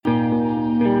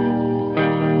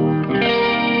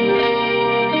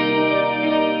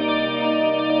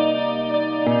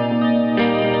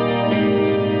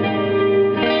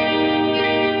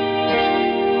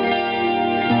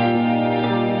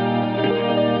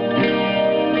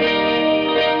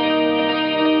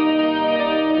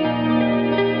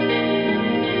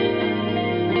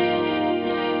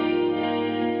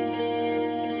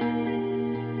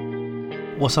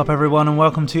What's up, everyone, and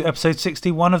welcome to episode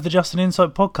 61 of the Just an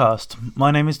Insight podcast.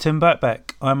 My name is Tim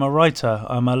Birkbeck. I'm a writer.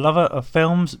 I'm a lover of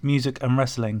films, music and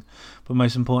wrestling. But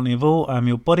most importantly of all, I'm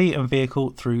your body and vehicle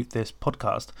through this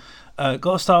podcast. Got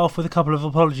to start off with a couple of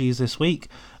apologies this week.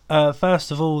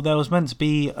 First of all, there was meant to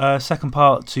be a second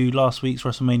part to last week's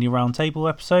WrestleMania Roundtable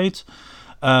episodes.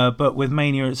 But with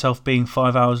Mania itself being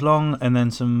 5 hours long and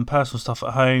then some personal stuff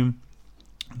at home,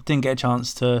 didn't get a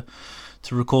chance to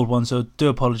record one, so I do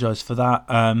apologise for that.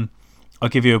 I'll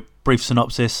give you a brief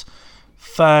synopsis.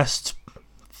 First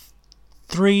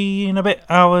 3 and a bit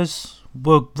hours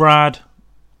were rad.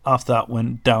 After that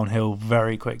went downhill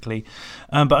very quickly.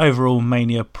 But overall,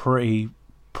 Mania pretty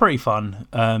fun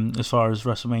as far as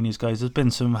WrestleManias goes. There's been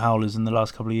some howlers in the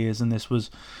last couple of years, and this was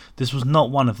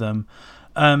not one of them.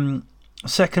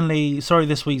 Secondly, sorry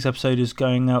this week's episode is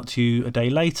going out to you a day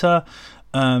later.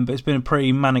 But it's been a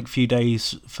pretty manic few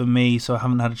days for me, so I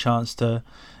haven't had a chance to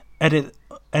edit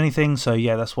anything. So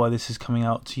yeah, that's why this is coming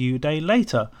out to you a day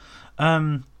later.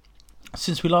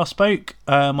 Since we last spoke,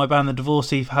 my band The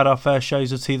Divorcee had our first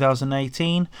shows of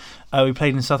 2018. We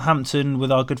played in Southampton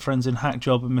with our good friends in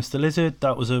Hackjob and Mr. Lizard.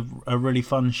 That was a really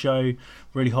fun show,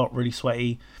 really hot, really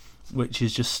sweaty, which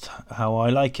is just how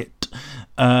I like it.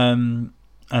 And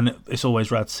it's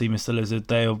always rad to see Mr. Lizard.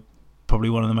 They are probably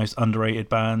one of the most underrated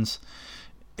bands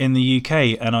in the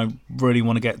UK, and I really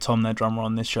want to get Tom, their drummer,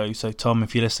 on this show. So Tom,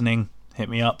 if you're listening, hit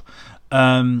me up.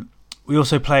 We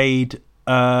also played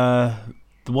the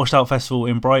Washed Out Festival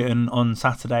in Brighton on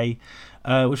Saturday,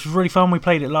 which was really fun. We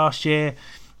played it last year,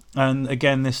 and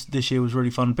again this year was really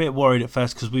fun. A bit worried at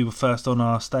first because we were first on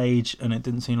our stage and it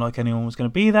didn't seem like anyone was going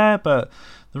to be there, but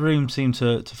the room seemed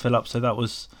to fill up, so that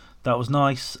was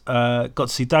nice. Got to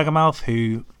see Daggermouth,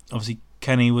 who obviously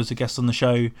Kenny was a guest on the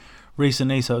show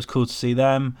recently, so it was cool to see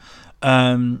them.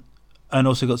 And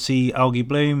also got to see Algae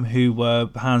Bloom, who were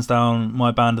hands down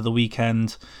my band of the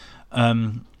weekend.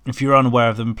 If you're unaware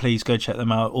of them, please go check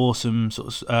them out. Awesome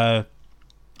sort of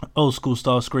old school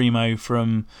style screamo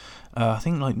from I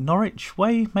think like Norwich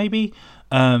way maybe.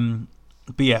 But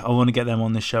yeah, I want to get them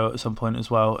on this show at some point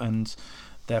as well, and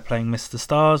they're playing Mr.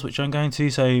 Stars, which I'm going to,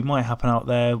 so it might happen out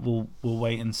there. We'll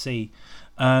wait and see.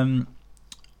 Now,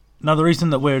 the reason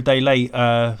that we're a day late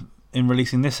in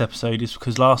releasing this episode is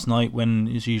because last night, when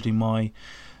is usually my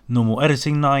normal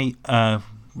editing night,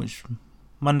 which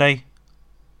Monday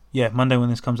when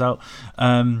this comes out,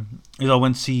 is I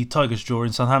went to see Tigers Jaw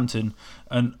in Southampton,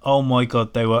 and oh my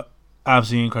god, they were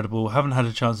absolutely incredible. Haven't had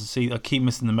a chance to see. I keep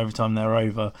missing them every time they're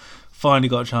over. Finally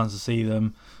got a chance to see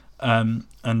them, and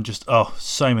just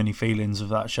so many feelings of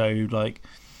that show, like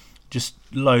just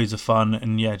loads of fun,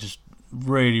 and yeah, just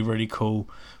really, really cool.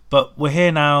 But we're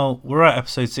here now, we're at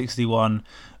episode 61,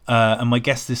 and my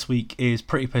guest this week is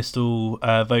Pretty Pistol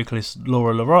vocalist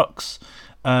Laura LaRox.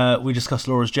 We discussed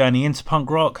Laura's journey into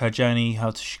punk rock, her journey,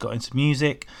 how she got into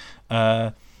music,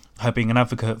 her being an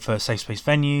advocate for safe space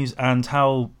venues, and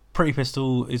how Pretty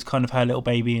Pistol is kind of her little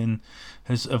baby and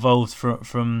has evolved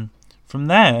from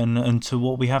there and to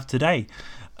what we have today.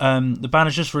 The band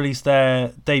has just released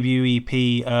their debut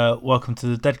EP, Welcome to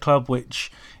the Dead Club,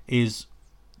 which is...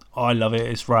 I love it.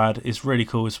 It's rad. It's really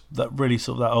cool. It's that really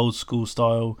sort of that old school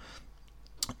style,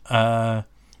 Riot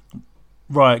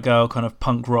Girl kind of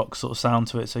punk rock sort of sound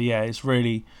to it. So yeah, it's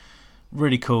really,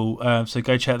 really cool. So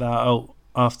go check that out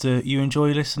after you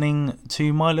enjoy listening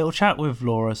to my little chat with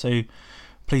Laura. So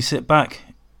please sit back,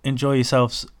 enjoy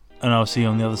yourselves, and I'll see you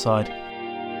on the other side.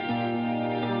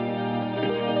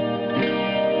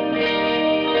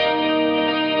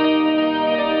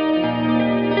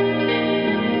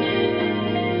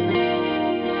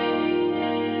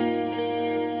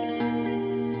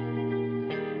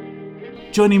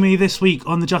 Joining me this week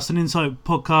on the Just an Insight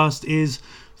podcast is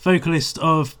vocalist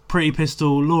of Pretty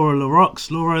Pistol, Laura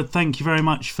LaRox. Laura, thank you very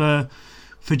much for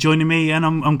joining me, and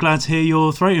I'm glad to hear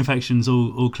your throat infection's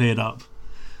all cleared up.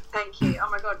 Thank you. Oh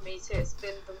my god, me too. It's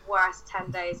been the worst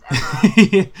 10 days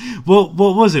ever. What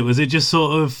was it? Was it just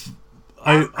sort of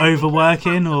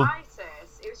overworking, or?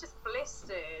 It was just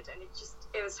blistered, and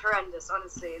it was horrendous.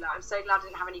 Honestly, like I'm so glad I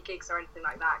didn't have any gigs or anything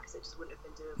like that, because it just wouldn't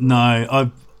have been doable.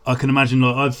 No, I can imagine.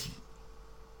 Like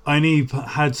I only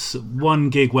had one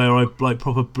gig where I like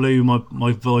proper blew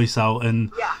my voice out,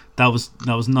 and yeah, that was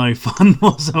no fun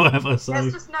whatsoever. So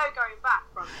there's just no going back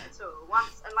from it at all.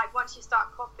 Once you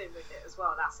start coughing with it as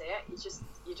well, that's it.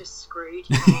 You're just screwed.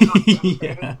 You can't do anything.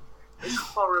 Yeah. It's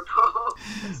horrible.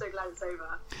 I'm so glad it's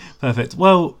over. Perfect.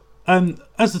 Well,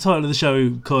 as the title of the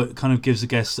show kind of gives a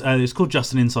guess, it's called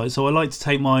Just an Insight. So I like to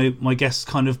take my guests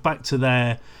kind of back to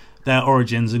their their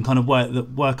origins and kind of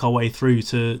work our way through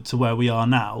to where we are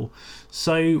now.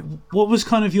 So what was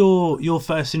kind of your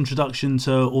first introduction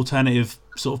to alternative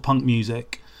sort of punk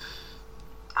music?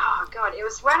 Oh god, it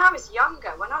was when I was younger,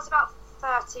 when I was about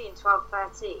 12,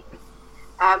 13.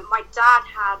 My dad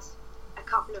had a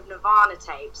couple of Nirvana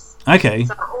tapes. Okay.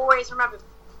 So I always remember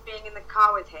being in the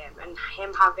car with him and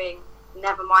him having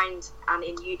Nevermind and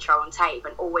In Utero on tape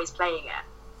and always playing it.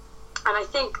 And I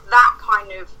think that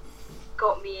kind of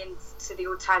got me into the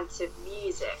alternative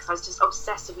music. So I was just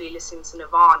obsessively listening to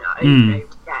Nirvana over and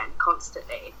over again,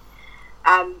 constantly.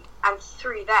 And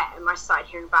through them, I started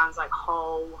hearing bands like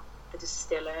Hole, The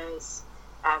Distillers,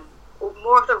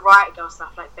 more of the Riot Girl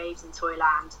stuff like Babes in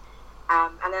Toyland.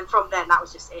 And then from then, that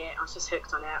was just it. I was just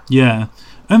hooked on it. Yeah.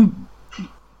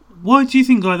 Why do you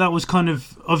think like that was kind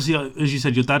of, obviously, as you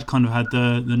said, your dad kind of had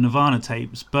the Nirvana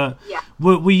tapes, but yeah.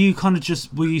 were you kind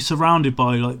of were you surrounded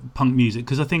by like punk music?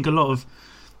 Because I think a lot of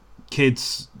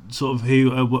kids sort of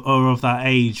who are of that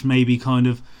age maybe kind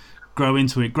of grow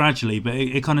into it gradually, but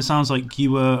it kind of sounds like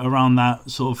you were around that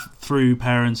sort of through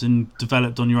parents and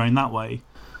developed on your own that way.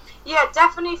 Yeah,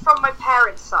 definitely from my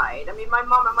parents' side. I mean, my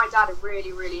mum and my dad are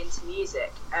really, really into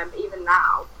music, even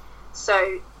now.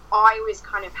 So I always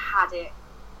kind of had it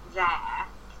there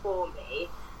for me.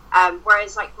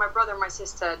 Whereas, like, my brother and my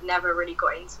sister never really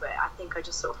got into it. I think I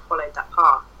just sort of followed that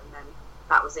path, and then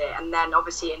that was it. And then,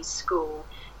 obviously, in school,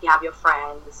 you have your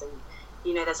friends, and,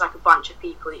 you know, there's, like, a bunch of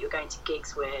people that you're going to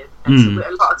gigs with. And so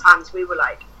a lot of times we were,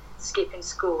 like, skipping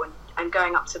school and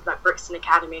going up to, like, Brixton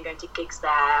Academy and going to gigs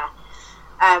there.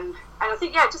 And I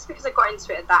think, yeah, just because I got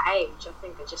into it at that age, I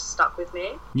think it just stuck with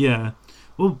me. Yeah.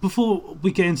 Well, before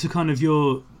we get into kind of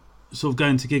your sort of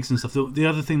going to gigs and stuff, the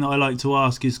other thing that I like to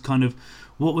ask is kind of,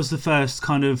 what was the first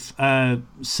kind of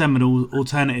seminal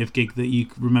alternative gig that you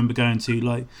remember going to,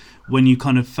 like when you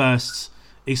kind of first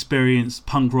experienced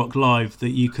punk rock live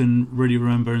that you can really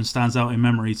remember and stands out in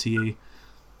memory to you?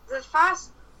 The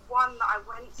first one that I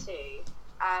went to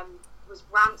was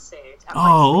Rancid.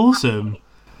 Oh, awesome.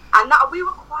 And that we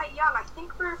were quite young. I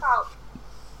think we were about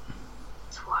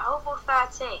 12 or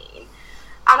 13.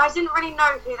 And I didn't really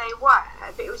know who they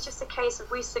were, but it was just a case of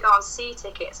we used to go on C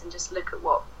tickets and just look at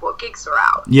what gigs were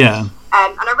out. Yeah. And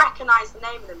I recognised the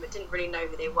name of them, but didn't really know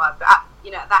who they were. But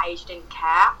at that age, didn't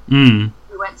care.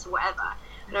 We went to whatever.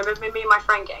 And I remember me and my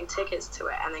friend getting tickets to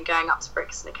it, and then going up to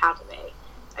Brixton Academy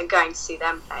and going to see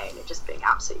them play, and it just being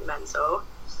absolutely mental.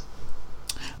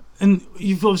 And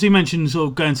you've obviously mentioned sort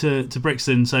of going to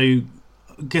Brixton, so I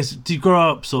guess, did you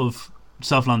grow up sort of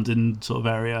South London sort of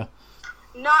area?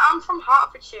 No, I'm from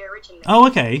Hertfordshire originally. Oh,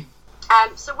 okay.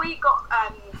 So we got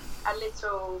a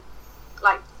little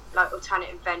like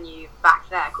alternative venue back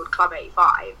there called Club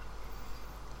 85.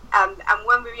 And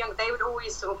when we were young, they would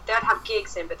always they'd have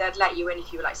gigs in, but they'd let you in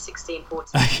if you were like 16,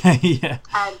 14. Okay, yeah.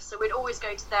 So we'd always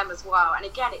go to them as well. And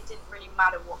again, it didn't really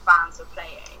matter what bands were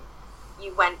playing.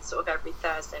 You went sort of every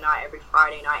Thursday night, every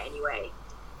Friday night anyway.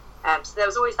 So there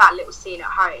was always that little scene at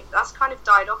home. That's kind of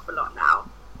died off a lot now.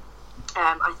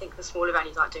 I think the smaller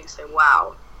venues aren't doing so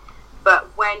well.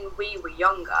 But when we were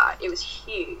younger, it was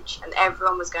huge, and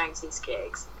everyone was going to these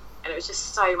gigs, and it was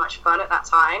just so much fun at that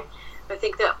time. I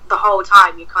think that the whole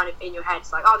time you're kind of in your head,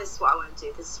 it's like, oh, this is what I want to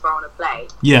do, this is where I want to play.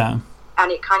 Yeah.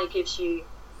 And it kind of gives you,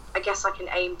 I guess, like an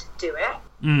aim to do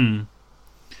it.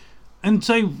 And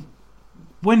so,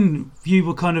 when you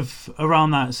were kind of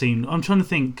around that scene, I'm trying to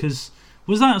think, because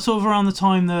was that sort of around the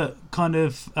time that kind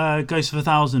of Ghost of a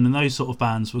Thousand and those sort of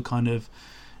bands were kind of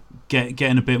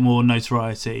getting a bit more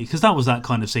notoriety? Because that was that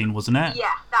kind of scene, wasn't it?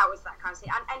 Yeah, that was that kind of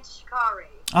scene. And Shikari.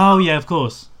 Oh, yeah, of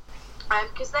course.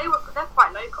 Because they're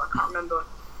quite local. I can't remember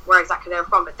where exactly they were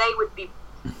from, but they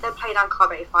play down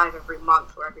Club 85 every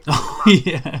month or every month.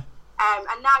 Yeah.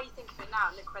 And now you think of it now,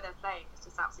 and look where they're playing. It's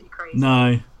just absolutely crazy.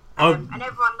 No. And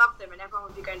everyone loved them, and everyone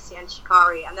would be going to see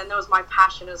Shikari. And then there was My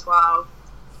Passion as well.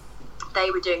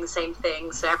 They were doing the same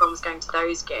thing, so everyone was going to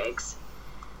those gigs.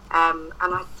 And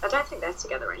I don't think they're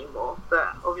together anymore,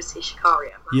 but obviously Shikari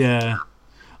are. Yeah.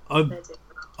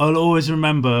 I'll always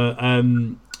remember,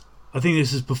 I think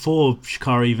this is before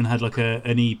Shikari even had like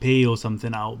an EP or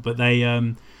something out, but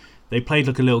they played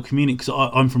like a little community, because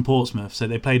I'm from Portsmouth, so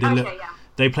they played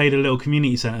they played a little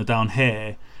community centre down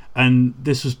here, and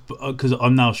this was because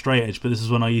I'm now straight edge, but this is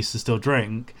when I used to still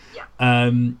drink.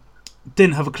 Didn't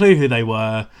have a clue who they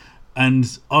were,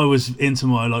 and I was into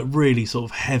my like really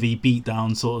sort of heavy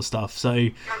beatdown sort of stuff, so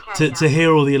to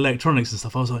hear all the electronics and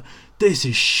stuff, I was like, this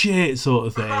is shit sort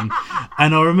of thing.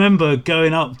 And I remember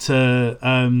going up to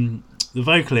the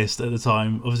vocalist at the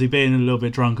time, obviously being a little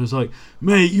bit drunk, I was like,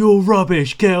 mate, you're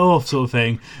rubbish, get off sort of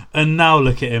thing. And now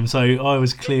look at him, so I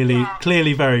was clearly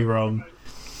very wrong.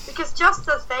 because just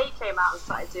as they came out and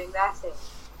started doing their thing,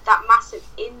 that massive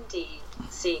indie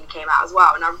scene came out as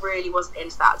well, and I really wasn't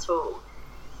into that at all.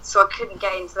 So I couldn't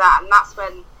get into that, and that's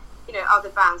when, you know, other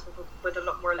bands with a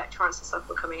lot more electronics and stuff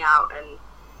were coming out, and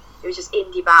it was just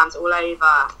indie bands all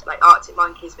over. Like Arctic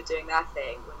Monkeys were doing their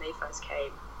thing when they first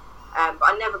came. But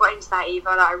I never got into that either.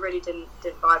 Like, I really didn't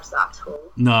vibe to that at all.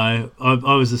 No,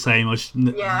 I was the same.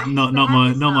 Not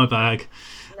my bag.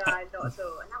 No, not at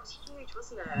all. And that was huge,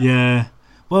 wasn't it? Yeah.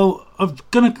 Well, I'm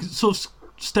gonna sort of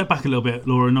step back a little bit,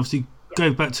 Laura, and obviously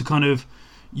go back to kind of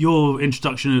your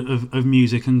introduction of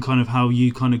music and kind of how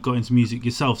you kind of got into music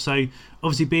yourself. So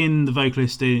obviously being the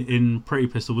vocalist in Pretty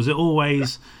Pistol, was it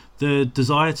always the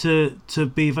desire to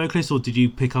be a vocalist, or did you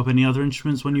pick up any other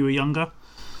instruments when you were younger?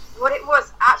 What it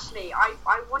was, actually, I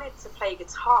wanted to play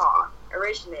guitar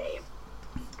originally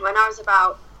when I was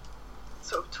about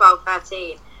sort of 12,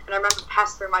 13, and I remember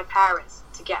pestering my parents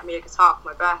to get me a guitar for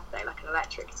my birthday, like an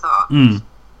electric guitar. And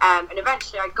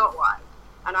eventually I got one,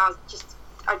 and I was just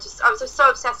so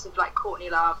obsessed with like Courtney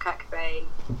Love, Kurt Cobain,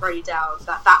 Brody Dalle,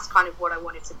 that's kind of what I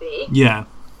wanted to be. Yeah.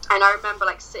 And I remember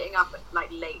like sitting up at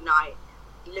like late night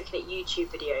looking at YouTube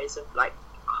videos of like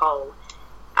Hole,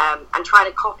 and trying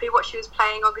to copy what she was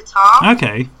playing on guitar.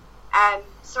 Okay.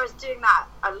 So I was doing that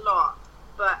a lot,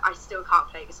 but I still can't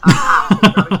play guitar. I'm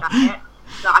absolutely rubbish at it.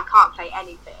 Like, I can't play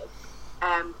anything.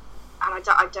 And I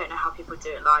don't know how people do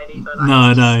it live either.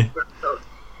 Like, no.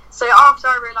 So after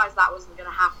I realised that wasn't going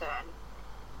to happen,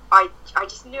 I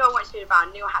just knew I wanted to be in a band,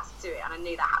 I knew I had to do it, and I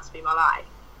knew that had to be my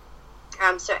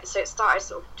life. So it started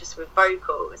sort of just with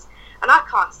vocals. And I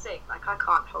can't sing, like I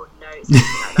can't hold notes.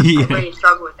 I really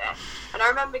struggle with it. And I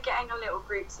remember getting a little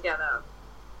group together,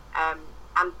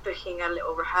 and booking a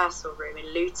little rehearsal room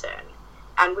in Luton.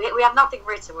 And we had nothing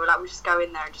written. We were like, we'll just go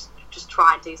in there and just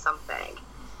try and do something.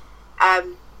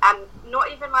 And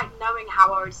not even like knowing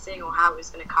how I would sing or how it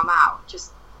was going to come out.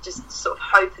 Just sort of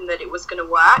hoping that it was going to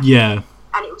work. Yeah.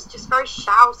 And it was just very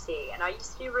shouty, and I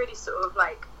used to be really sort of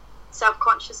like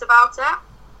self-conscious about it.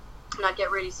 And I'd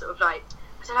get really sort of like,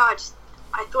 I don't know,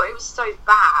 I thought it was so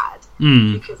bad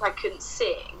because I couldn't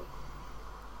sing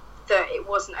that it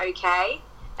wasn't okay.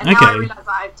 And now I realise that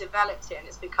I've developed it and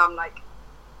it's become like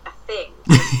a thing,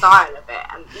 a style of it.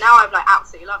 And now I've like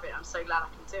absolutely love it. I'm so glad I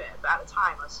can do it. But at the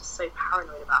time I was just so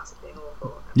paranoid about it being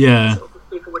awful. Yeah. Sort of what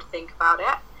people would think about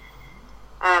it.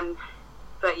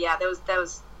 But yeah, there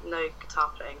was no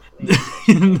guitar playing for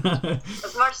me. No.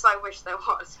 As much as I wish there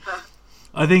was. But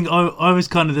I think I was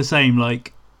kind of the same,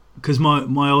 like, because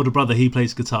my older brother, he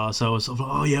plays guitar, so I was sort of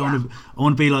like, oh yeah, I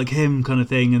want to be like him kind of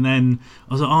thing. And then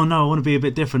I was like, oh no, I want to be a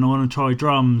bit different, I want to try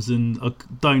drums, and I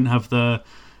don't have the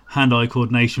hand-eye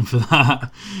coordination for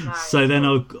that. No. So then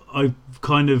I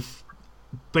kind of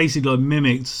basically like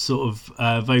mimicked sort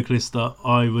of vocalists that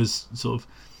I was sort of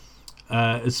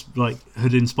it's like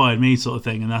had inspired me sort of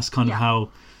thing, and that's kind of how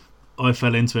I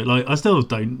fell into it. Like, I still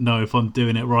don't know if I'm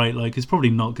doing it right. Like, it's probably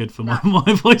not good for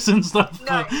my voice and stuff.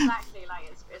 No, exactly.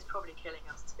 Like, it's probably killing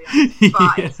us, to be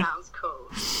honest. But it sounds cool.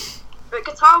 But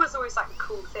guitar was always like a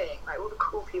cool thing. Like, all the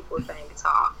cool people were playing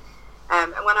guitar.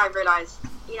 And when I realised,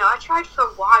 I tried for a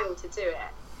while to do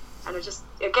it, and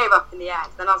I gave up in the end.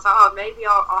 Then I was like, oh, maybe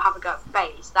I'll have a go at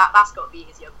bass. That's got to be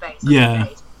easier, bass.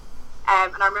 Bass.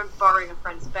 And I remember borrowing a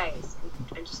friend's bass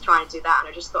and just trying to do that,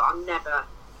 and I just thought I'm never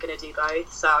going to do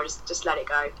both, so I just let it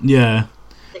go. Yeah.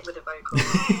 Stick with the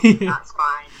vocals. That's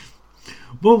fine.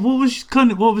 Well,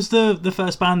 what was the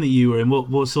first band that you were in?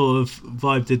 What sort of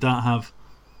vibe did that have?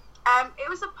 It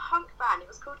was a punk band. It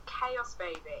was called Chaos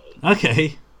Baby.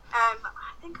 Okay. I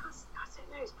think I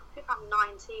don't know, it was probably about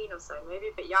 19 or so, maybe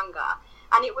a bit younger.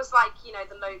 And it was like,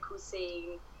 the local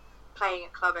scene, playing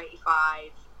at Club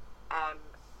 85,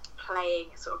 playing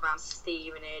sort of around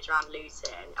Stevenage, around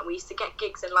Luton, and we used to get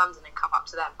gigs in London and come up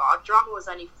to them, but our drummer was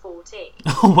only 14.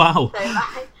 Oh wow. So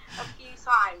like a few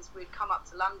times we'd come up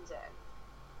to London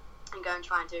and go and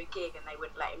try and do a gig, and they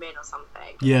wouldn't let him in or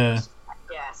something. Yeah.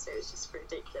 So it was just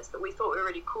ridiculous, but we thought we were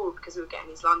really cool because we were getting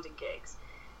these London gigs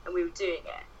and we were doing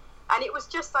it, and it was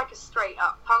just like a straight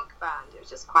up punk band. It was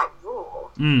just quite raw.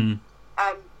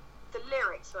 The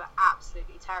lyrics were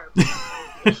absolutely terrible.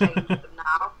 I'm ashamed of them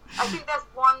now. I think there's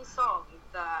one song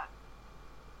that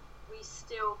we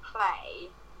still play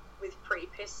with Pretty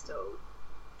Pistol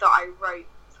that I wrote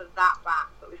for that band,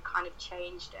 but we've kind of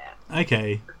changed it.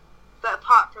 Okay. But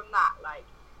apart from that, like,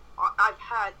 I've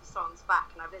heard the songs back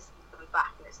and I've listened to them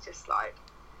back, and it's just like,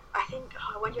 I think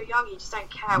when you're young you just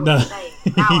don't care what you're saying.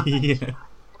 Now I'm like,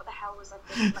 what the hell was I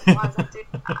thinking? Like, why was I doing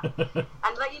that?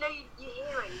 And like, you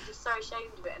hear it, you're just so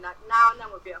ashamed of it, and like now and then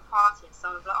we'll be at a party and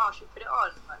someone will be like, oh, should we put it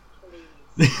on? I'm like,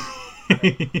 please.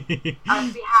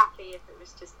 I'd be happy if it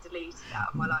was just deleted out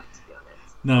of my life, to be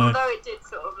honest. No. Although it did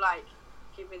sort of like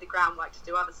give me the groundwork to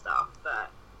do other stuff,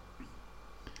 but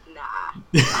nah.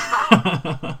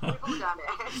 We've all done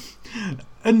it.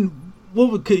 And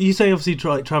what you say? Obviously,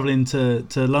 traveling to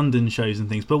London shows and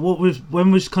things. But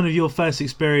when was kind of your first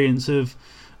experience of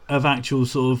actual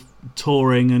sort of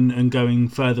touring and going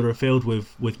further afield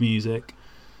with music?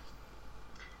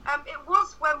 It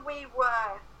was when we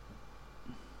were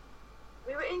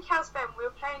in Kelsey. We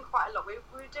were playing quite a lot. We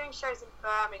were doing shows in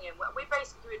Birmingham. We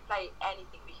basically would play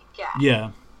anything we could get.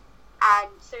 Yeah.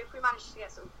 And so if we managed to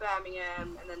get sort of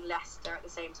Birmingham and then Leicester at the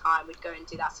same time, we'd go and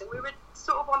do that. So we were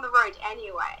sort of on the road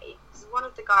anyway, because one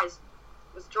of the guys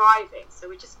was driving, so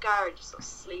we'd just go and just sort of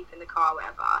sleep in the car,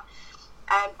 whatever.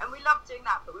 And we loved doing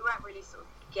that, but we weren't really sort of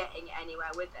getting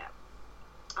anywhere with it.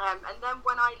 And then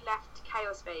when I left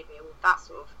Chaos Baby, that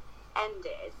sort of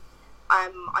ended, I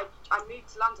moved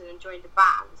to London and joined a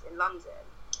band in London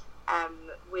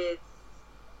with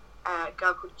a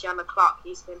girl called Gemma Clark, who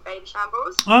used to be in Baby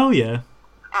Shambles. Oh, yeah.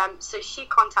 So she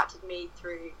contacted me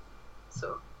through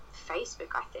sort of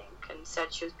Facebook, I think, and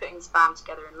said she was putting this band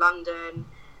together in London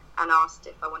and asked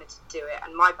if I wanted to do it.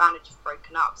 And my band had just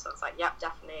broken up, so I was like, yep,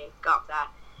 definitely, go up there.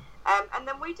 And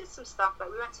then we did some stuff,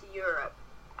 like we went to Europe,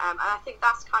 and I think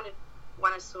that's kind of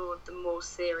when I saw the more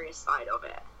serious side of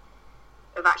it,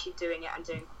 of actually doing it and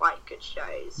doing quite good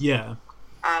shows. Yeah.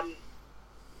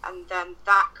 And then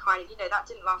that kind of, that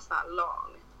didn't last that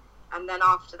long. And then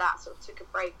after that, sort of took a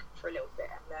break for a little bit.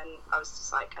 And then I was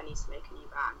just like, I need to make a new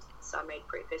band. So I made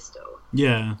Pretty Pistol.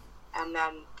 Yeah. And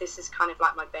then this is kind of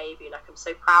like my baby. Like, I'm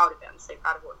so proud of it. I'm so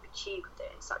proud of what we've achieved with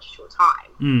it in such a short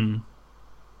time.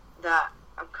 That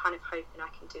I'm kind of hoping I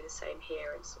can do the same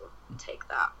here and sort of take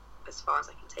that as far as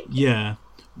I can take it. Yeah.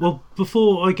 Well,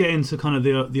 before I get into kind of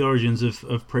the origins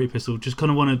of Pretty Pistol, just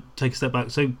kind of want to take a step back.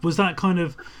 So was that kind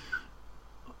of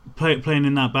playing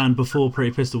in that band before Pretty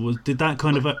Pistol, did that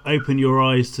kind of open your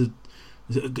eyes to,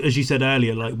 as you said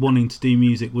earlier, like wanting to do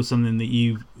music was something that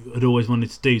you had always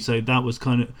wanted to do? So that was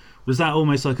was that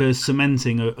almost like a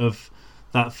cementing of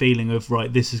that feeling of,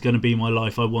 right, this is going to be my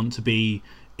life, I want to be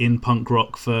in punk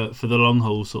rock for the long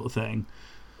haul sort of thing?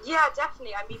 Yeah,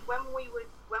 definitely. I mean, when we were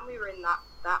in that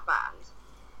band,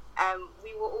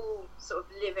 we were all sort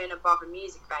of living above a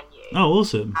music venue. Oh,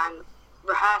 awesome. And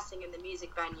rehearsing in the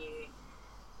music venue,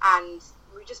 and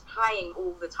we were just playing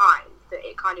all the time, that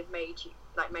it kind of made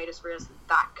us realise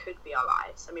that could be our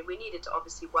lives. I mean, we needed to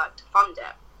obviously work to fund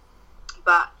it,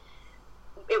 but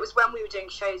it was when we were doing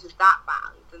shows with that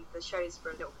band, and the shows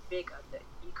were a little bit bigger, that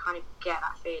you kind of get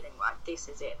that feeling like, this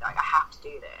is it, like, I have to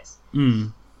do this.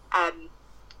 And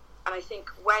I think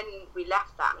when we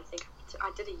left that, and I think I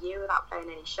did a year without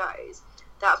playing any shows,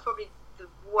 that was probably the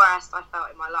worst I felt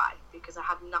in my life, because I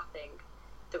had nothing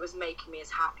that was making me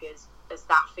as happy as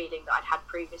that feeling that I'd had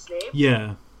previously.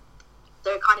 Yeah.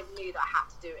 So I kind of knew that I had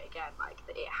to do it again, like,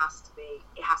 that it has to be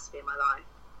in my life.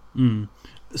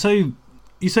 So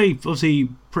you say obviously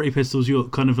Pretty Pistol's your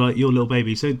kind of like your little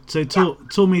baby. So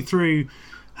talk me through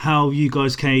how you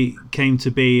guys came to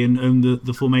be and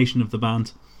the formation of the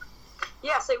band.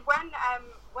 Yeah, so when I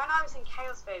was in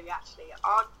Chaos Baby, actually,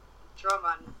 our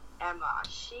drummer Emma,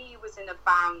 she was in a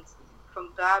band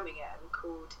from Birmingham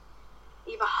called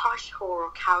either Hush Whore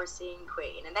or Kerosene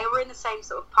Queen, and they were in the same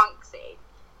sort of punk scene.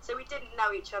 So we didn't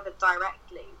know each other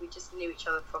directly, we just knew each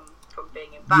other from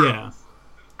being in bands. Yeah.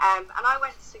 And I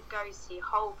went to go see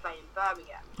Hole play in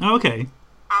Birmingham. Oh, okay.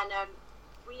 And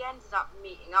we ended up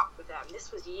meeting up with them.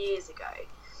 This was years ago.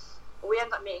 We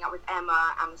ended up meeting up with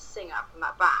Emma and the singer from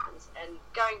that band and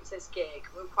going to this gig.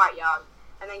 We were quite young.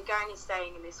 And then going and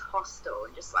staying in this hostel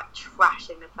and just like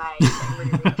trashing the place, getting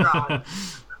really, really drunk.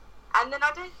 And then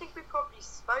I don't think we probably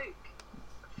spoke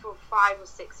for 5 or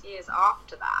 6 years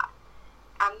after that.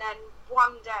 And then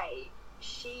one day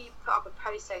she put up a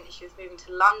post saying that she was moving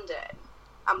to London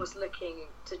and was looking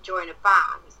to join a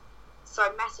band. So I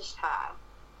messaged her,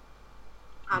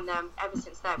 and ever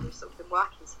since then we've sort of been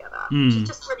working together. Which is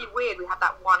just really weird. We had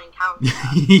that one encounter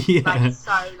like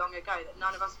so long ago that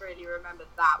none of us really remembered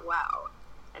that well,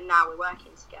 and now we're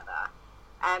working together.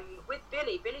 With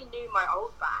Billy knew my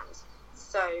old band,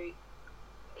 so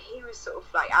he was sort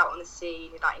of like out on the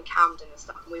scene, like in Camden and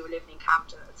stuff, and we were living in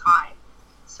Camden at the time.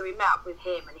 So we met up with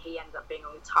him, and he ended up being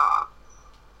on guitar.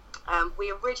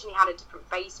 We originally had a different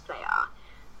bass player,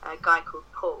 a guy called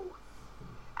Paul,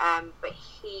 but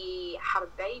he had a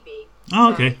baby.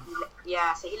 Oh, okay.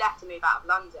 So he left to move out of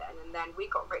London, and then we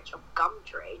got rich off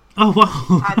Gumtree. Oh,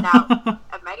 wow. Turned out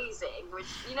amazing, which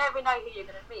you never know who you're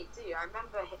going to meet, do you? I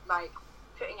remember like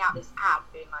putting out this ad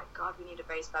being like, God, we need a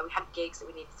bass player. We had gigs that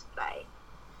we needed to play.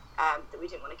 that we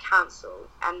didn't want to cancel.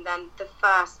 And then the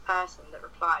first person that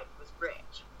replied was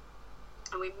Rich.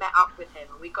 And we met up with him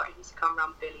and we got him to come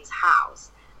around Billy's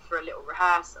house for a little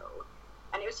rehearsal.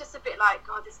 And it was just a bit like,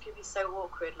 God, this could be so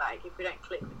awkward, like, if we don't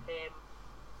click with him.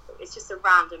 It's just a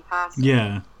random person.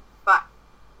 Yeah. But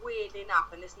weirdly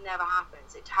enough, and this never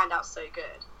happens, it turned out so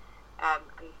good. And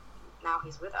now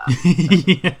he's with us. So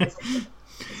Yeah. it's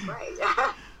great.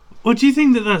 Well, do you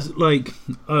think that that's like,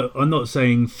 I'm not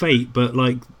saying fate, but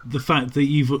like the fact that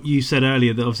you said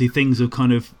earlier that obviously things have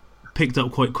kind of picked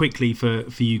up quite quickly for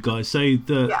you guys, so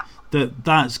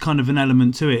that's kind of an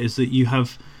element to it, is that you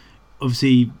have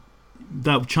obviously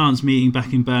that chance meeting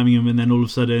back in Birmingham, and then all of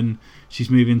a sudden she's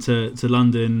moving to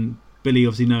London, Billy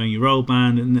obviously knowing your old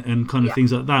band and kind of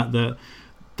things like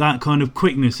that kind of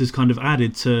quickness has kind of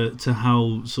added to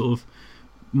how sort of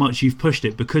much you've pushed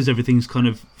it, because everything's kind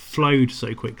of flowed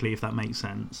so quickly, if that makes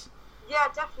sense. Yeah,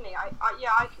 definitely.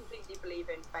 I completely believe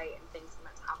in fate and things are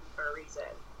meant to happen for a reason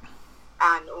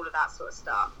and all of that sort of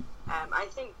stuff. I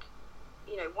think,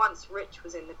 you know, once Rich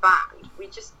was in the band, we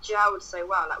just gelled so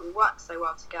well, like we worked so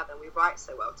well together, we write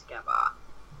so well together,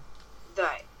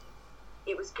 that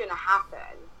it was going to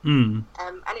happen. And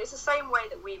it was the same way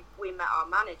that we met our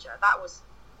manager. That was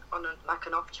on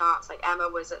an off chance. Like, Emma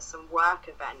was at some work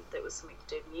event that was something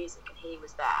to do with music, and he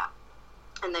was there,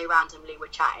 and they randomly were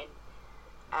chatting,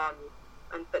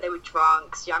 but they were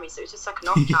drunk, so, you know what I mean? So it was just like an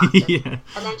off chance.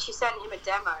 And then she sent him a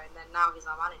demo, and then now he's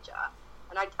our manager.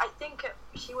 And I think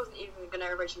she wasn't even going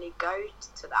to originally go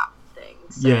to that thing.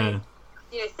 So,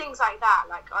 you know, things like that.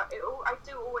 Like, I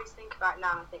do always think about it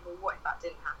now, and I think, well, what if that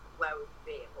didn't happen? Where would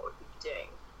we be, and what would we be doing?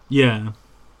 Yeah.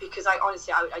 Because I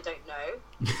honestly don't know,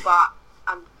 but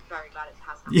I'm very glad it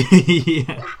has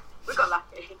happened. We got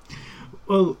lucky.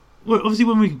 Well, obviously,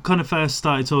 when we kind of first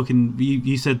started talking,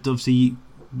 you said obviously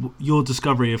your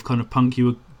discovery of kind of punk, you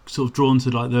were sort of drawn to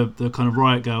like the kind of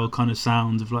Riot Grrrl kind of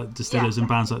sound of like Distillers and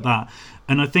bands like that,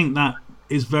 and I think that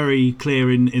is very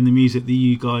clear in the music that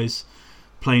you guys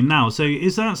play now. So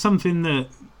is that something that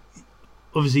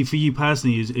obviously for you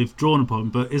personally is drawn upon,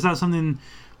 but is that something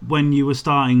when you were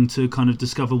starting to kind of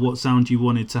discover what sound you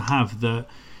wanted to have, that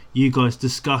you guys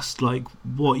discussed like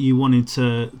what you wanted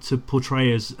to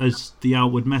portray as the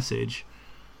outward message?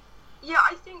 Yeah,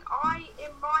 I think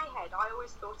in my head I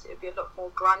always thought it would be a lot more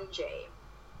grungy.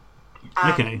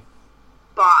 Okay.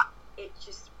 But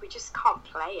we just can't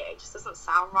play it. It just doesn't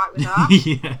sound right with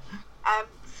us.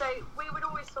 So we would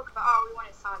always talk about, we want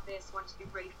it to sound like this, we want it to be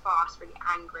really fast, really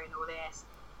angry and all this.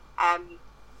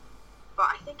 But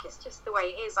I think it's just the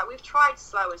way it is. Like, we've tried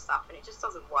slower stuff and it just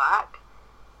doesn't work.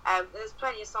 There's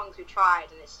plenty of songs we've tried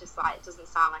and it's just like, it doesn't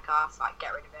sound like us, like,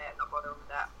 get rid of it, not bother with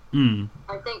it.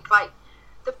 I think, like,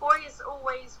 the boys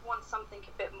always want something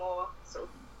a bit more sort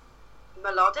of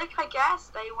melodic, I guess.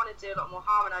 They want to do a lot more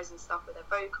harmonising stuff with their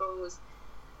vocals.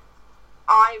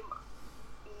 I'm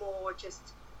more just,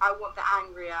 I want the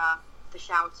angrier, the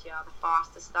shoutier, the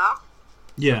faster stuff.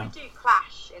 Yeah. So we do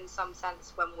clash in some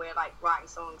sense when we're like writing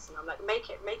songs, and I'm like, make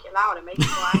it louder, make it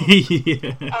more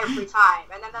angry every time.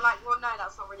 And then they're like, well, no,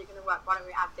 that's not really going to work. Why don't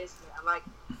we add this in it? I'm like,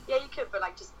 yeah, you could, but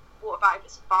like, just what about if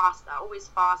it's faster? Always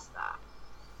faster.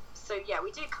 So yeah,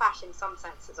 we do clash in some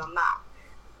senses on that.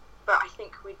 But I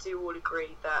think we do all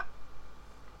agree that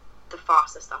the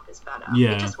faster stuff is better.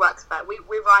 Yeah. It just works better. We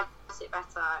write it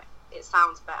better. It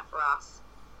sounds better for us.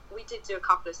 We did do a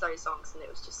couple of slow songs, and it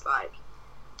was just like,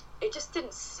 it just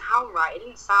didn't sound right. It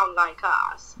didn't sound like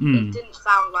us. It didn't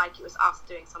sound like it was us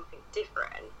doing something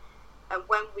different. And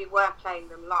when we were playing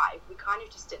them live, we kind of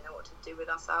just didn't know what to do with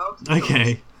ourselves.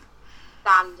 Okay.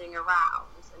 Standing around,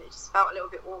 and it just felt a little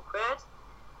bit awkward.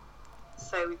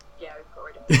 So yeah, we've got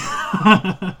rid of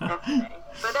it. Definitely.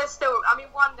 But there's still, I mean,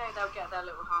 one day they'll get their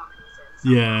little harmonies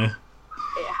in. Yeah.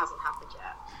 It hasn't happened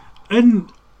yet.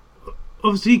 And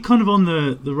obviously, kind of on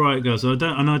the Riot Grrrl, so I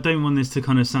don't want this to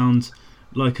kind of sound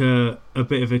like a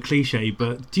bit of a cliche,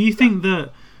 but do you think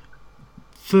that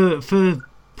for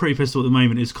Pretty Pistol at the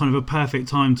moment is kind of a perfect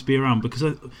time to be around?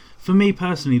 Because for me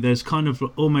personally, there's kind of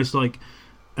almost like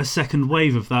a second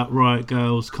wave of that Riot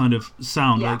Grrrl's kind of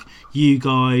sound, like you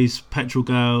guys, Petrol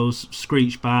Girls,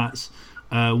 Screech Bats,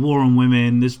 War on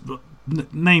Women. There's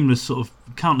nameless sort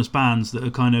of countless bands that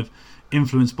are kind of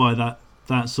influenced by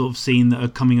that sort of scene that are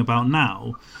coming about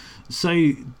now. So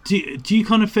do you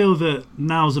kind of feel that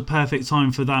now's a perfect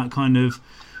time for that kind of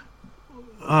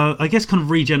I guess kind of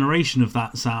regeneration of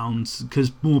that sound,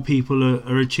 because more people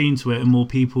are attuned to it, and more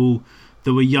people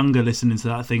that were younger listening to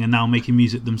that thing are now making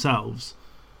music themselves?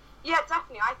 Yeah,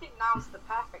 definitely. I think now's the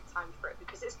perfect time for it,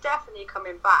 because it's definitely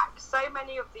coming back. So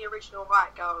many of the original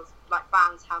Riot Grrrls, like,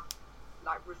 bands have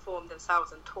like reformed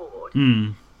themselves and toured.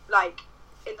 Like,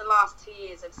 in the last 2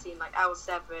 years I've seen like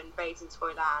L7, Babes in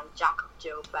Toyland, Jack of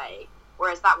Jill play,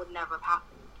 whereas that would never have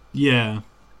happened. Yeah.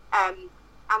 And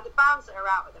the bands that are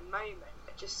out at the moment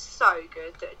are just so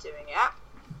good that are doing it.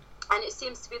 And it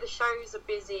seems to be the shows are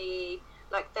busy.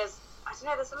 Like there's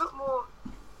a lot more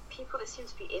people that seem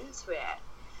to be into it.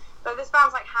 But there's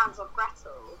bands like Hands Off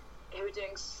Gretel who are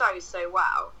doing so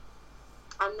well.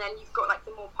 And then you've got like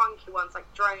the more punky ones like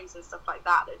Drones and stuff like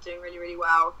that are doing really, really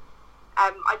well. I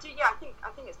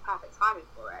think it's perfect timing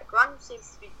for it. Grunge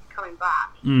seems to be coming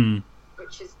back,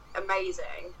 which is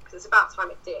amazing because it's about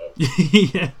time it did.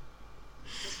 Yeah.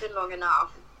 It's been long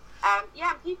enough.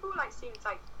 And people like seem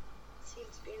to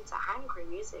be into angry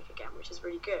music again, which is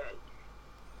really good.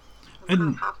 I'm kind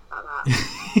of happy about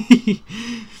that.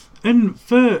 And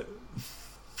for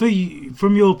you,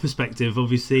 from your perspective,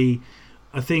 obviously,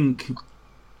 I think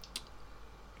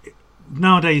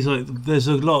nowadays like there's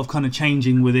a lot of kind of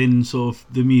changing within sort of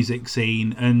the music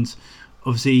scene, and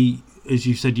obviously, as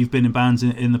you've said, you've been in bands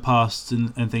in the past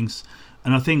and things,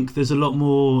 and I think there's a lot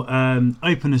more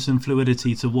openness and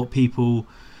fluidity to what people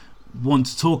want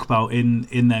to talk about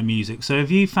in their music. So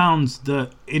have you found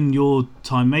that in your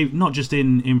time, maybe not just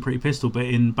in Pretty Pistol but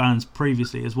in bands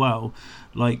previously as well,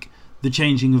 like the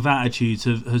changing of attitudes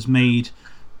has made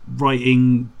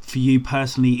writing for you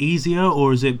personally easier,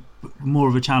 or is it more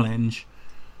of a challenge?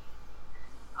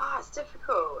 It's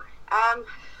difficult.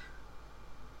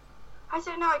 I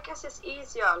don't know, I guess it's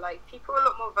easier. Like people are a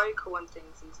lot more vocal on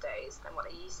things these days than what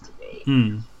they used to be.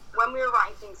 When we were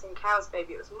writing things in Chaos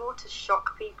Baby, it was more to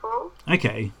shock people.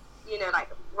 Okay. You know, like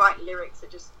write lyrics are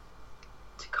just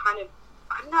to kind of,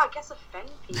 I don't know, I guess offend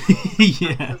people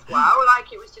yeah. as well.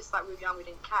 Like it was just like we were young, we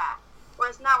didn't care.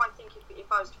 Whereas now I think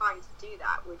if I was trying to do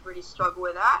that, we'd really struggle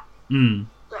with that.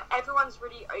 But everyone's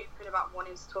really open about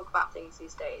wanting to talk about things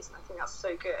these days, and I think that's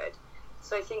so good.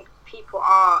 So I think people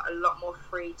are a lot more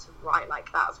free to write like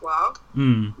that as well.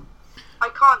 I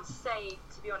can't say,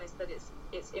 to be honest, that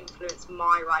it's influenced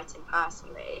my writing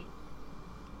personally,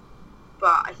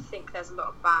 but I think there's a lot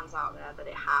of bands out there that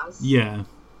it has. Yeah.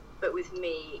 But with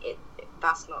me,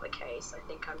 that's not the case. I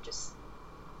think I don't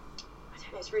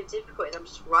know, it's really difficult. I'm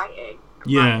just writing.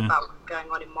 I'm writing about what's going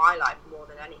on in my life more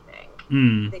than anything.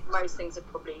 I think most things would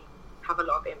probably have a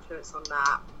lot of influence on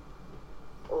that,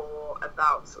 or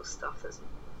about sort of stuff that's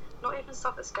not even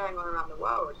stuff that's going on around the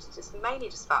world. It's just mainly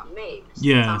just about me.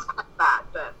 It sounds quite bad,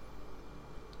 but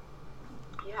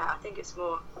I think it's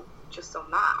more just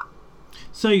on that.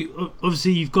 So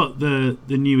obviously you've got the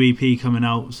new EP coming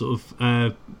out sort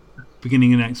of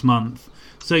beginning of next month.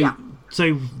 So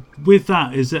with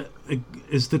that, is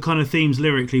the kind of themes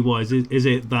lyrically wise, is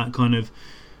it that kind of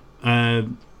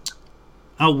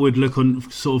outward look on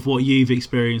sort of what you've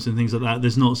experienced and things like that?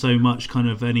 There's not so much kind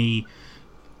of any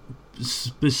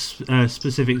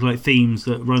specific like themes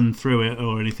that run through it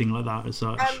or anything like that as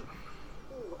such?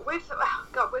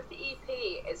 With the EP,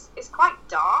 it's quite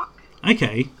dark.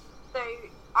 Okay. So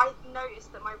I've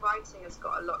noticed that my writing has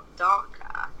got a lot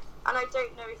darker, and I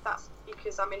don't know if that's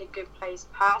because I'm in a good place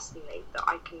personally that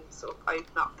I can sort of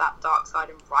open up that dark side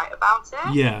and write about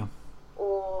it. Yeah.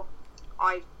 Or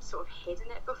I've sort of hidden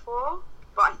it before,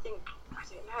 but I think, I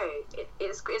don't know,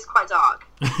 it's quite dark.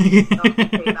 So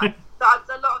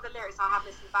a lot of the lyrics I have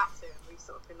listened back to, and we've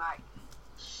sort of been like,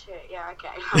 shit, yeah,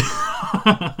 okay.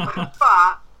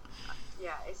 But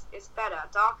yeah, it's better.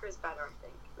 Darker is better, I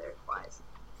think, lyric-wise.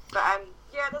 But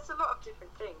there's a lot of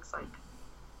different things. Like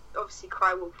obviously,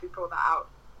 Cry Wolf, we brought that out,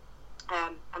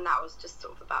 and that was just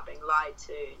sort of about being lied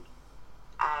to.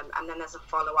 And then there's a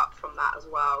follow-up from that as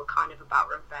well, kind of about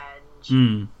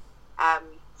revenge.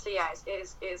 So yeah,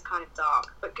 it is kind of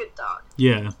dark, but good dark.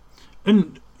 Yeah.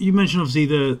 And you mentioned obviously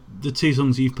the two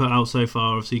songs you've put out so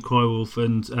far, obviously Cry Wolf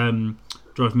and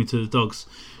Drive Me to the Dogs.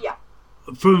 Yeah.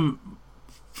 From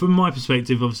my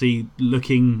perspective, obviously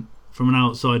looking from an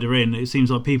outsider in, it seems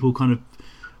like people kind of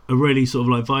are really sort of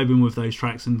like vibing with those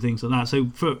tracks and things like that. So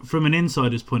from an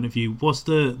insider's point of view, what's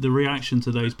the reaction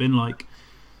to those been like?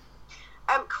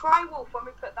 Cry Wolf, when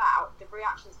we put that out, the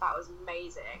reaction to that was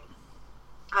amazing.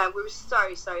 We were so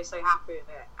happy with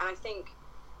it, and I think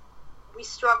we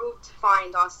struggled to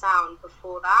find our sound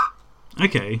before that.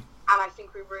 Okay. And I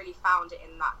think we really found it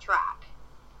in that track.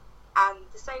 And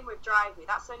the same with Drive Me.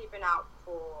 That's only been out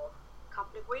for a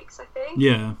couple of weeks, I think.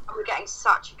 Yeah. And we're getting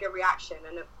such a good reaction,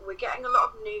 and we're getting a lot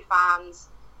of new fans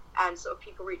and sort of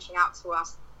people reaching out to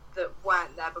us that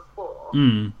weren't there before,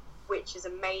 which is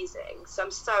amazing. So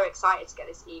I'm so excited to get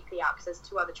this EP out because there's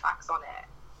 2 other tracks on it,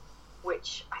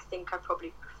 which I think I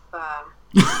probably prefer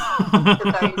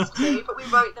to those 2, but we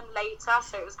wrote them later,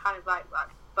 so it was kind of like,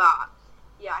 but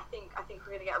yeah, I think we're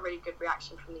going to get a really good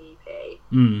reaction from the EP.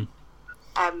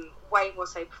 Way more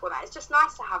so before that. It's just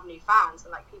nice to have new fans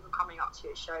and like people coming up to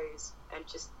you at shows and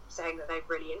just saying that they're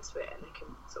really into it and they can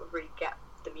sort of really get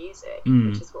the music,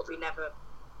 which is what we never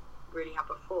really had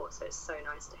before. So it's so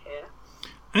nice to hear.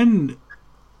 And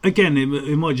again,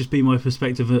 it might just be my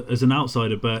perspective as an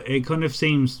outsider, but it kind of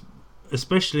seems,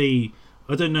 especially,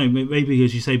 I don't know, maybe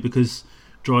as you say, because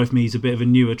Drive Me is a bit of a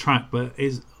newer track, but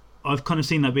I've kind of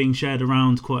seen that being shared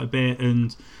around quite a bit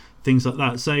and things like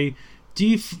that. So do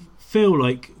you feel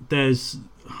like there's,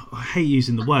 I hate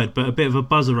using the word, but a bit of a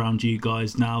buzz around you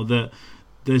guys now, that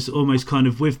there's almost kind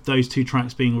of, with those 2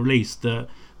 tracks being released, that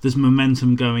there's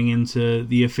momentum going into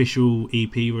the official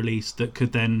EP release that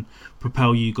could then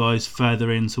propel you guys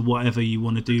further into whatever you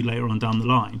want to do later on down the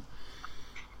line?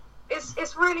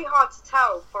 It's really hard to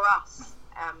tell for us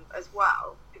as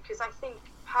well, because I think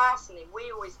personally we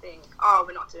always think, oh,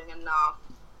 we're not doing enough,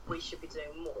 we should be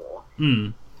doing more.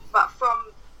 But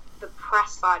from the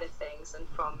press side of things and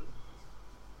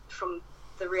from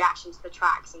the reaction to the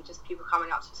tracks and just people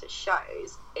coming up to us at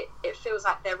shows, it feels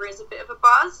like there is a bit of a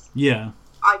buzz. Yeah.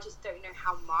 I just don't know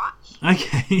how much.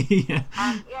 Okay. Yeah.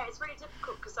 Yeah, it's really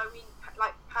difficult because I mean,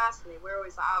 like personally, we're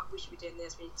always like, oh, we should be doing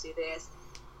this, we need to do this.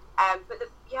 But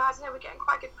I don't know, we're getting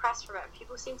quite good press from it.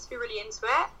 People seem to be really into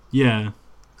it. Yeah.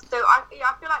 So I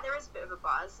feel like there is a bit of a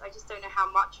buzz. I just don't know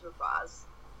how much of a buzz.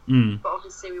 But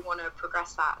obviously we want to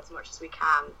progress that as much as we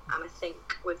can, and I think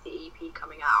with the EP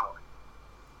coming out,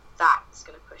 that's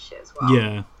going to push it as well.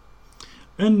 Yeah.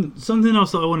 And something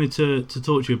else that I wanted to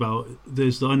talk to you about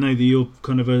is that I know that you're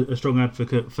kind of a strong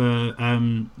advocate for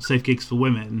safe gigs for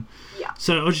women. Yeah.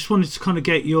 So I just wanted to kind of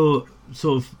get your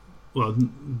sort of, well,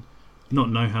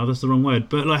 not know-how, that's the wrong word,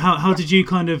 but like how did you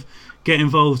kind of get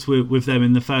involved with them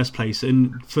in the first place?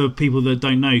 And for people that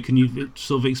don't know, can you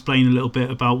sort of explain a little bit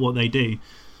about what they do?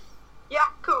 Yeah,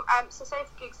 cool. So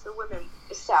Safe Gigs for Women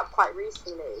was set up quite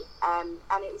recently, and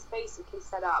it was basically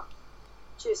set up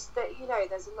just that, you know,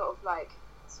 there's a lot of like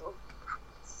sort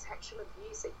of sexual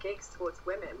abuse at gigs towards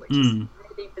women, which is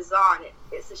really bizarre, and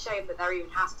it's a shame that there even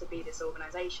has to be this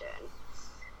organisation.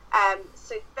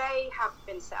 So they have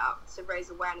been set up to raise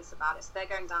awareness about it. So they're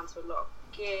going down to a lot of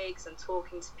gigs and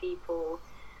talking to people.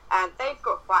 And they've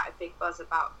got quite a big buzz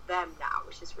about them now,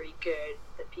 which is really good,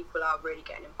 that people are really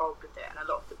getting involved with it, and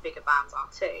a lot of the bigger bands are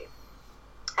too.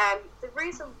 The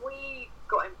reason we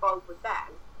got involved with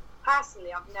them,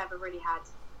 personally, I've never really had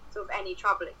sort of any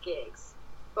trouble at gigs,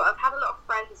 but I've had a lot of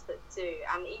friends that do,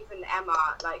 and even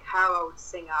Emma, like her old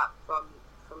singer from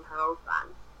her old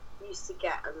band, used to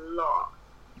get a lot.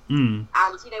 And,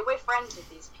 you know, we're friends with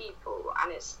these people,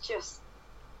 and it's just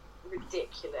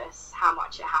ridiculous how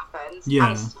much it happens. Yeah.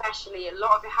 And especially a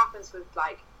lot of it happens with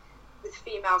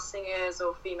female singers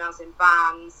or females in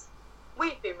bands.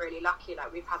 We've been really lucky,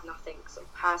 like we've had nothing sort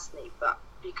of personally, but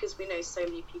because we know so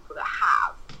many people that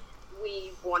have,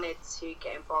 we wanted to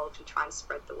get involved and try and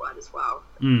spread the word as well,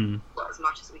 as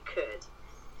much as we could.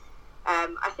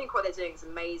 I think what they're doing is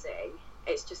amazing.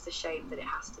 It's just a shame that it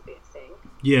has to be a thing.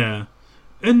 Yeah.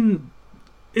 And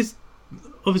it's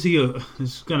obviously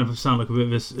it's going to sound like a bit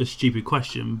of a stupid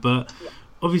question, but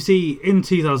obviously in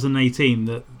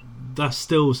 2018 that's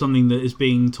still something that is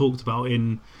being talked about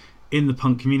in the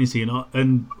punk community,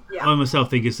 and I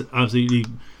myself think it's absolutely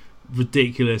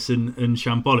ridiculous and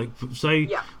shambolic. So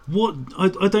what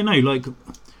I don't know, like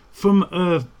from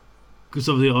because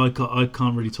obviously I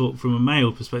can't really talk from a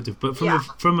male perspective, but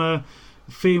from a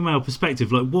female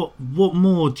perspective, like what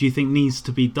more do you think needs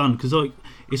to be done? Because like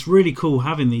it's really cool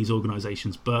having these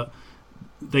organisations, but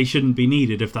they shouldn't be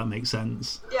needed, if that makes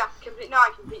sense. Yeah,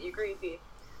 I completely agree with you.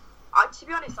 To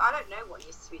be honest, I don't know what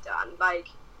needs to be done. Like,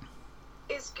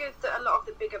 it's good that a lot of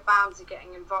the bigger bands are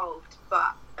getting involved,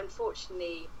 but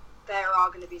unfortunately there are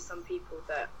going to be some people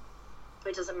that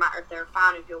it doesn't matter if they're a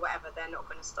fan of you or whatever, they're not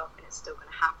going to stop and it's still going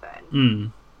to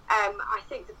happen. I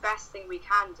think the best thing we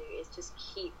can do is just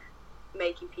keep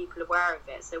making people aware of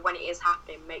it, so when it is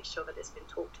happening, make sure that it's been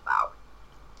talked about,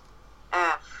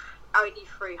 only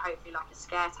through hopefully like a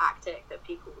scare tactic that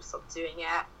people will stop doing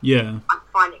it. I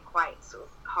find it quite sort of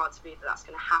hard to believe that that's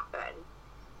going to happen,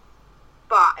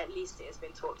 but at least it has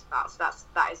been talked about, so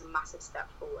that is a massive step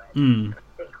forward. I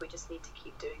think we just need to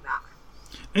keep doing that.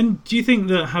 And do you think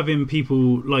that having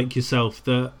people like yourself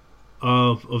that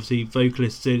are obviously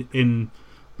vocalists in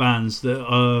bands that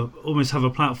almost have a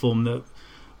platform that,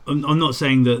 I'm not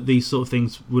saying that these sort of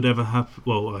things would ever happen,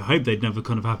 well, I hope they'd never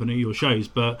kind of happen at your shows,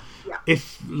 but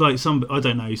if like I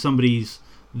don't know, somebody's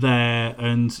there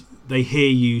and they hear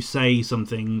you say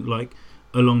something like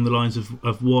along the lines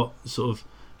of what sort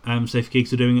of Safe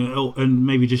Gigs are doing, and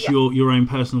maybe just your own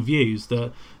personal views,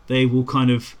 that they will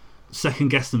kind of second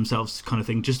guess themselves kind of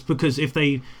thing, just because if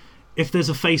they if there's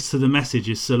a face to the message,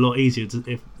 it's a lot easier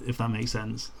if that makes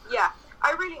sense. Yeah,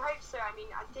 I really hope so. I mean,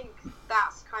 I think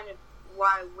that's kind of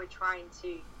why we're trying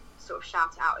to sort of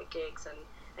shout it out at gigs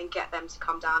and get them to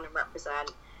come down and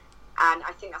represent. And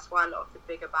I think that's why a lot of the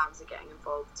bigger bands are getting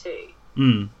involved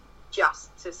too.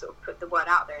 Just to sort of put the word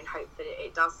out there and hope that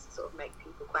it does sort of make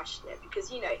people question it.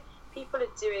 Because, you know, people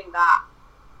are doing that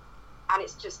and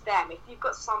it's just them. If you've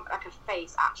got like a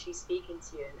face actually speaking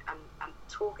to you and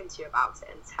talking to you about it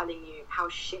and telling you how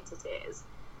shit it is,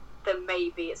 then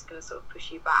maybe it's going to sort of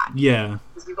push you back. Yeah.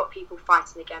 Because we've got people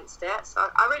fighting against it. So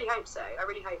I really hope so. I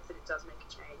really hope that it does make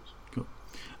a change. Cool.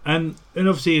 And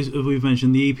obviously, as we've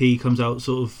mentioned, the EP comes out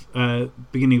sort of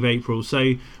beginning of April.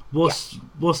 So what's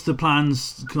the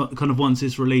plans kind of once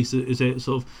it's released? Is it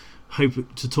sort of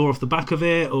hope to tour off the back of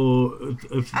it, or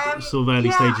sort of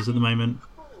early stages at the moment?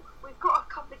 We've got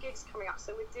a couple of gigs coming up.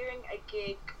 So we're doing a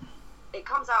gig. It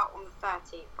comes out on the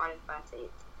 13th, Friday the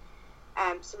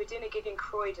 13th. So we're doing a gig in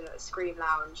Croydon at the Scream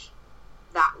Lounge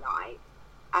that night.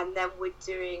 And then we're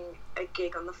doing a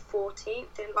gig on the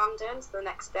 14th in London, so the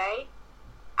next day,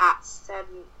 at St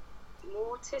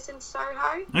Mortis in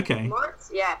Soho. Okay. Moritz,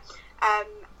 yeah.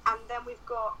 And then we've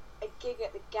got a gig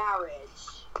at the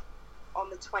Garage on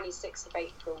the 26th of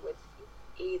April with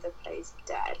Either Plays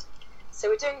Dead. So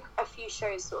we're doing a few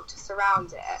shows sort of to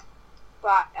surround it,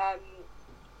 but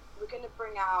we're going to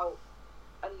bring out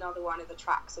another one of the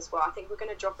tracks as well. I think we're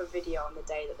going to drop a video on the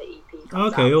day that the EP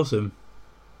comes out. Okay, awesome.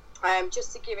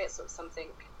 Just to give it sort of something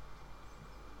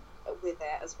with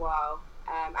it as well.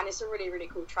 And it's a really, really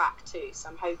cool track too, so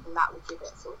I'm hoping that will give it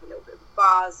sort of a little bit of a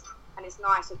buzz, and it's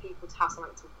nice for people to have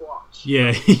something to watch.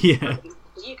 Yeah, yeah.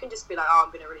 You can just be like, oh,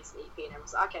 I'm going to release an EP, and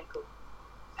everyone's like, okay, cool.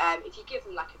 If you give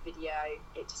them like a video,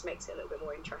 it just makes it a little bit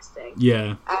more interesting.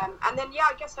 Yeah. And then, yeah,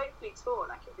 I guess hopefully tour,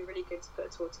 like it'd be really good to put a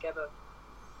tour together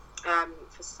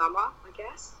for summer, I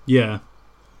guess. Yeah.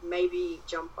 Maybe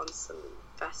jump on some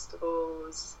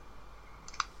festivals.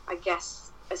 I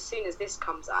guess as soon as this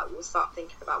comes out, we'll start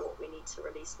thinking about what we need to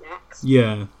release next.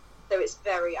 Yeah. So it's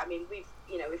very, I mean, we've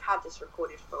had this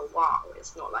recorded for a while.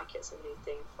 It's not like it's a new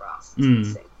thing for us. It's been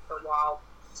sitting for a while.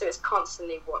 So it's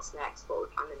constantly what's next, what we're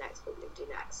planning next, what we're going to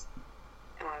do next.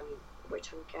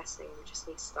 Which I'm guessing we just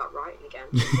need to start writing again.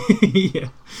 Yeah.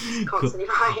 Just constantly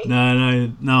writing.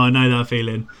 No, I know that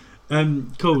feeling.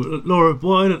 Cool.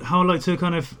 Laura, how I like to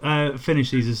kind of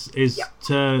finish these is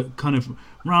to kind of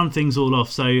round things all off.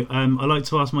 So I like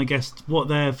to ask my guests what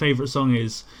their favourite song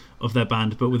is of their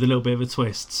band, but with a little bit of a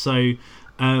twist. So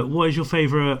what is your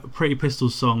favourite Pretty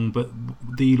Pistols song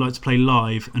that you like to play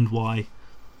live, and why?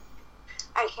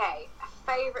 Okay, a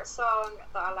favourite song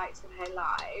that I like to play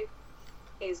live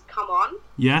is Come On.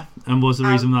 Yeah, and what's the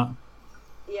reason that?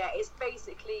 Yeah, it's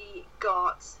basically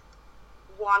got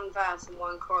one verse and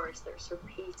one chorus that's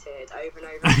repeated over and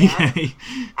over again. Okay.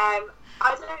 I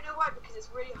don't know why, because it's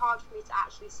really hard for me to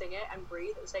actually sing it and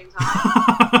breathe at the same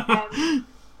time.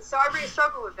 So I really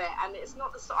struggle with it, and it's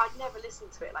not the song. I'd never listen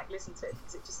to it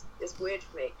because it's weird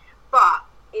for me. But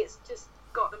it's just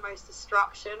got the most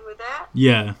destruction with it.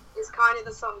 Yeah. It's kind of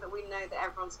the song that we know that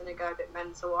everyone's going to go a bit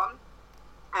mental on.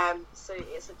 So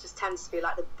it just tends to be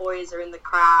like the boys are in the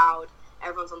crowd,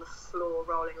 everyone's on the floor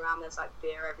rolling around, there's like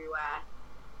beer everywhere.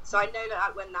 So I know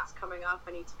that when that's coming up,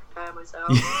 I need to prepare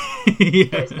myself. Yeah.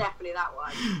 So it's definitely that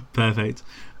one. Perfect.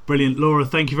 Brilliant. Laura,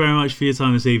 thank you very much for your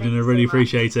time this evening. I really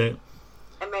appreciate it.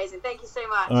 Amazing. Thank you so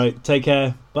much. All right. Take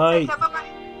care. Bye. Take care. Bye-bye.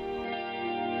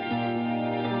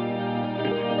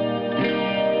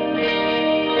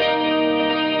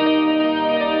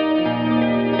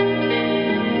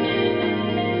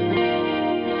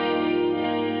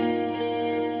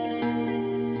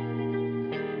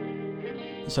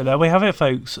 So there we have it,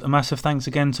 folks. A massive thanks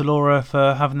again to Laura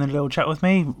for having a little chat with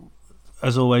me.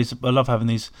 As always, I love having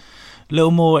these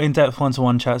little more in-depth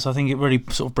one-to-one chats. I think it really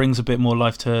sort of brings a bit more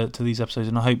life to these episodes,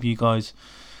 and I hope you guys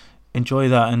enjoy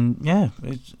that. And yeah,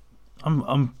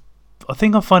 I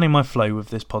think I'm finding my flow with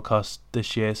this podcast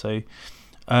this year. So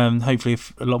hopefully,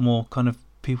 a lot more kind of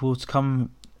people to come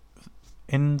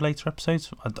in later episodes.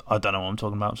 I don't know what I'm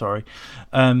talking about. Sorry.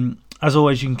 As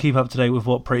always, you can keep up to date with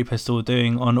what Pretty Pistol are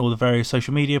doing on all the various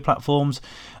social media platforms,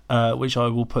 which I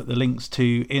will put the links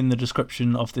to in the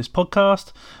description of this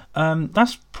podcast.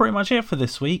 That's pretty much it for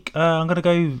this week. I'm going to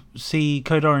go see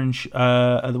Code Orange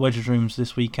at the Wedgewood Rooms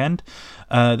this weekend.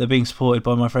 They're being supported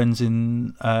by my friends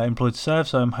in Employed to Serve,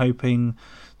 so I'm hoping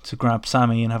to grab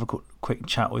Sammy and have a quick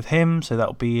chat with him. So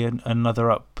that'll be another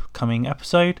upcoming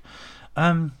episode.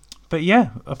 But yeah,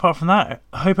 apart from that,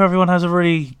 I hope everyone has a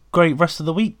really great rest of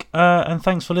the week. And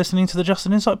thanks for listening to the Just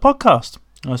an Insight podcast.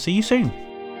 I'll see you soon.